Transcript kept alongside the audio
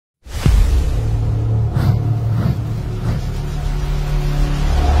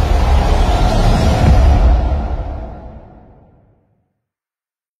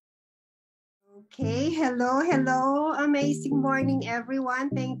Okay, hello, amazing morning, everyone.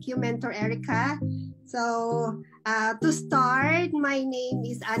 Thank you, Mentor Erica. So, to start, my name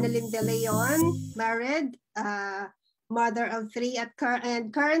is Annalyn De Leon, married, mother of three,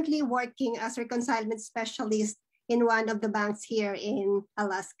 and currently working as reconcilement specialist in one of the banks here in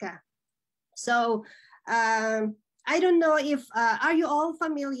Alaska. So, I don't know if, are you all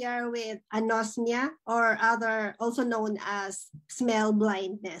familiar with anosmia or also known as smell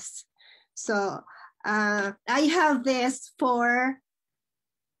blindness? So I have this for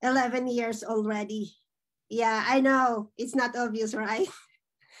 11 years already. Yeah, I know it's not obvious, right?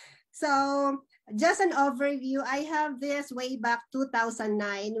 So just an overview, I have this way back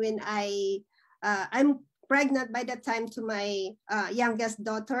 2009 when I'm pregnant by that time to my youngest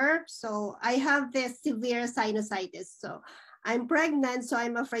daughter. So I have this severe sinusitis. So I'm pregnant, so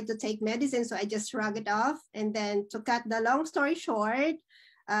I'm afraid to take medicine. So I just shrug it off. And then to cut the long story short,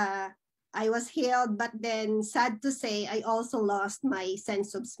 I was healed, but then sad to say, I also lost my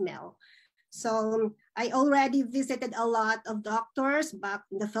sense of smell. So I already visited a lot of doctors back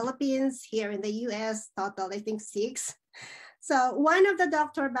in the Philippines, here in the US, total, I think 6. So one of the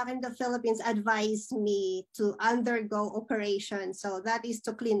doctor back in the Philippines advised me to undergo operation. So that is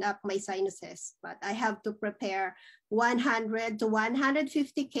to clean up my sinuses, but I have to prepare 100 to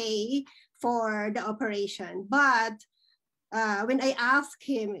 150K for the operation. But when I asked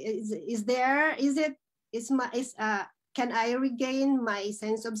him, can I regain my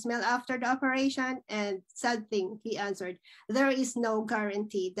sense of smell after the operation? And sad thing, he answered, there is no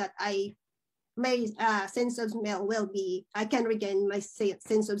guarantee that my sense of smell I can regain my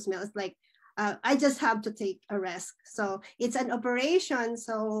sense of smell. It's like, I just have to take a risk. So it's an operation.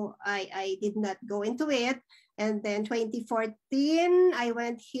 So I did not go into it. And then 2014, I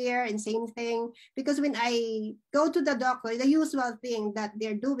went here and same thing, because when I go to the doctor, the usual thing that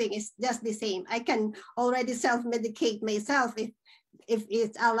they're doing is just the same. I can already self-medicate myself if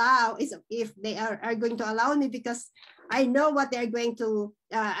it's allowed, if they are going to allow me, because I know what they're going to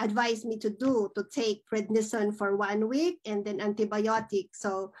advise me to do, to take prednisone for 1 week and then antibiotic.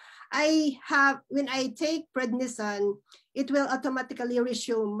 So when I take prednisone, it will automatically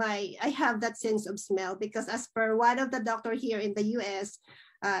resume I have that sense of smell, because as per one of the doctor here in the US,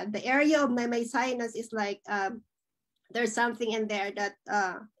 the area of my sinus is like, there's something in there that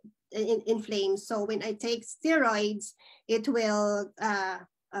inflames. So when I take steroids, it will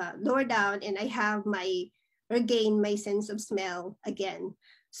lower down and I have regain my sense of smell again.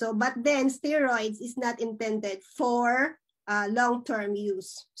 So, but then steroids is not intended for long-term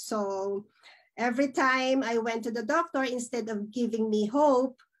use. So every time I went to the doctor, instead of giving me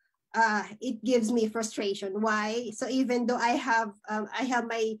hope, it gives me frustration. Why? So even though I have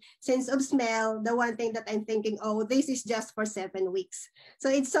my sense of smell, the one thing that I'm thinking, oh, this is just for 7 weeks. So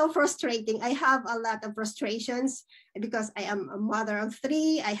it's so frustrating. I have a lot of frustrations because I am a mother of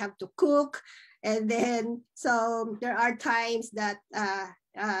 3. I have to cook. And then, so there are times that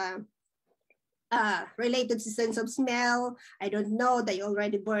related to sense of smell, I don't know, they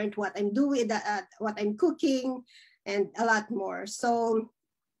already burnt what I'm doing, what I'm cooking, and a lot more. So,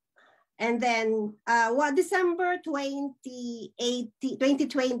 and then December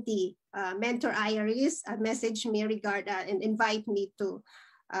 2020, Mentor Iris messaged me and invite me to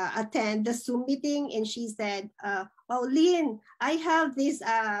attend the Zoom meeting. And she said, oh, Lynn, I have this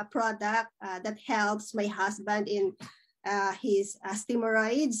product that helps my husband in his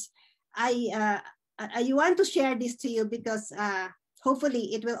hemorrhoids. I want to share this to you because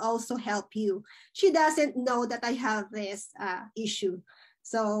hopefully it will also help you. She doesn't know that I have this issue.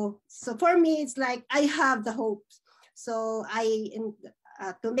 So for me, it's like I have the hope. So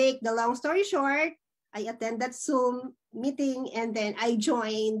to make the long story short, I attended Zoom meeting and then I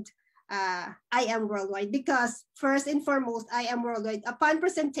joined I Am Worldwide, because first and foremost, I Am Worldwide, upon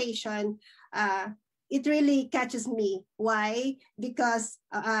presentation, it really catches me. Why? Because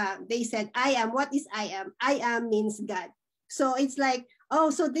they said, I am. What is I am? I am means God. So it's like,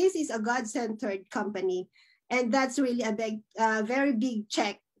 oh, so this is a God-centered company. And that's really a very big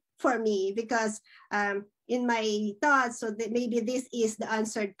check for me, because in my thoughts, so that maybe this is the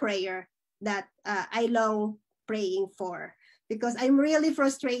answered prayer that I long praying for, because I'm really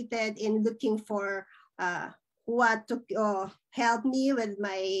frustrated in looking for what to help me with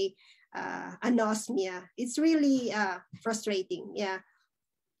my anosmia. It's really frustrating, yeah.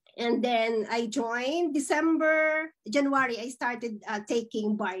 And then I joined January, I started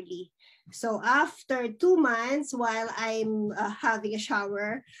taking Barley. So after 2 months, while I'm having a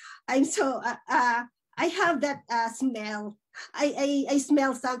shower, I'm so, I have that smell. I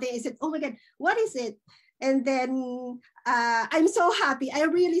smell something. I said, oh my God, what is it? And then I'm so happy.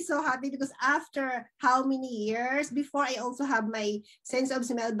 I'm really so happy because after how many years before I also have my sense of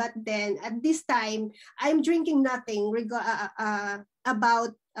smell, but then at this time I'm drinking nothing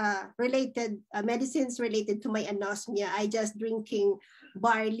about related medicines related to my anosmia. I just drinking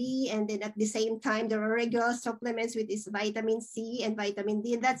barley, and then at the same time there are regular supplements with this vitamin C and vitamin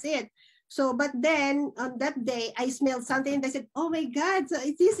D, and that's it. So, but then on that day, I smelled something and I said, oh my God, so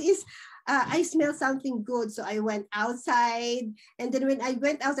this is, I smell something good. So I went outside. And then when I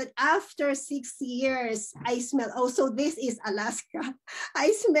went outside, after 6 years, I smell, oh, so this is Alaska.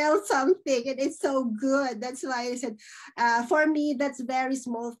 I smell something and it's so good. That's why I said, for me, that's very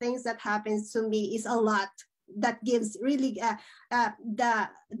small things that happens to me is a lot. That gives really the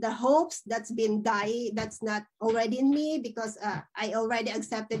hopes that's been dying, that's not already in me, because I already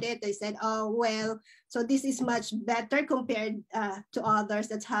accepted it. I said, oh well, so this is much better compared to others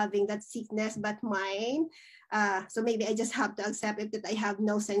that's having that sickness, but mine, so maybe I just have to accept it that I have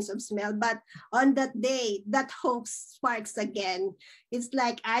no sense of smell. But on that day, that hope sparks again. It's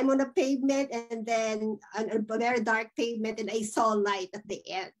like I'm on a pavement and then on a very dark pavement and I saw light at the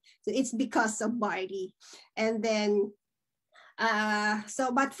end. So it's because of barley. And then,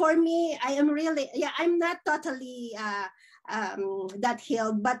 so, but for me, I am really, yeah, I'm not totally that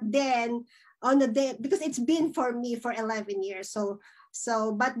healed, but then on the day, because it's been for me for 11 years.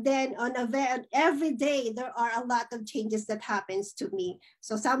 So, but then on every day, there are a lot of changes that happens to me.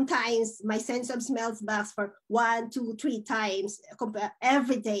 So sometimes my sense of smells back for 1, 2, 3 times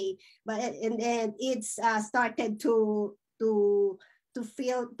every day. But, and it's started to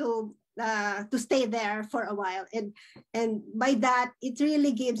feel to stay there for a while, and by that it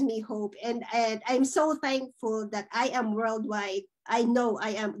really gives me hope, and I'm so thankful that I am worldwide. I know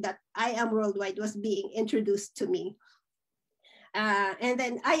I am worldwide was being introduced to me, and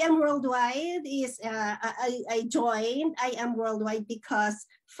then I am worldwide is I joined I am worldwide because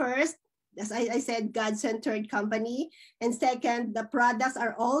first, as I said, God-centered company, and second, the products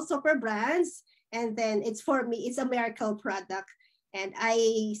are all super brands, and then it's for me, it's a miracle product. And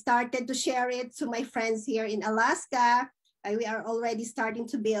I started to share it to my friends here in Alaska. We are already starting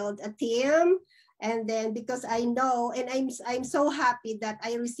to build a team. And then because I know, and I'm so happy that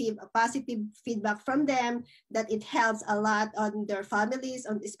I receive a positive feedback from them, that it helps a lot on their families,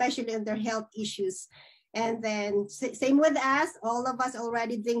 especially on their health issues. And then same with us, all of us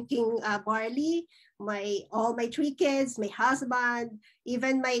already drinking barley. All my 3 kids, my husband,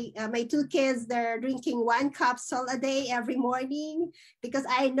 even my 2 kids, they're drinking 1 capsule a day every morning, because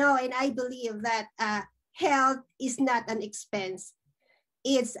I know and I believe that health is not an expense,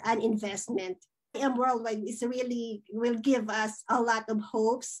 it's an investment. I am worldwide is really will give us a lot of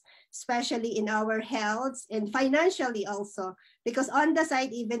hopes, especially in our health and financially also, because on the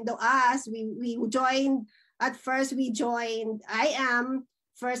side, even though we joined at first, we joined I am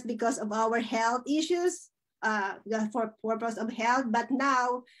first because of our health issues, for purpose of health. But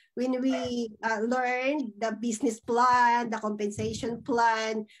now, when we learned the business plan, the compensation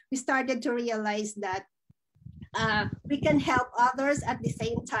plan, we started to realize that we can help others at the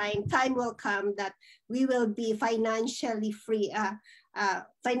same time. Time will come that we will be financially free.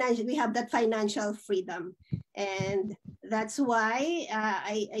 We have that financial freedom, and that's why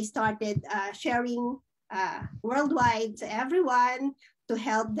I started sharing worldwide to everyone, to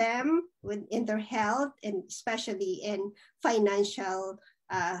help them in their health, and especially in financial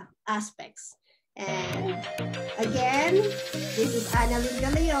aspects. And again, this is Annalyn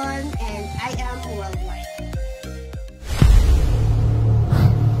De Leon, and I am worldwide.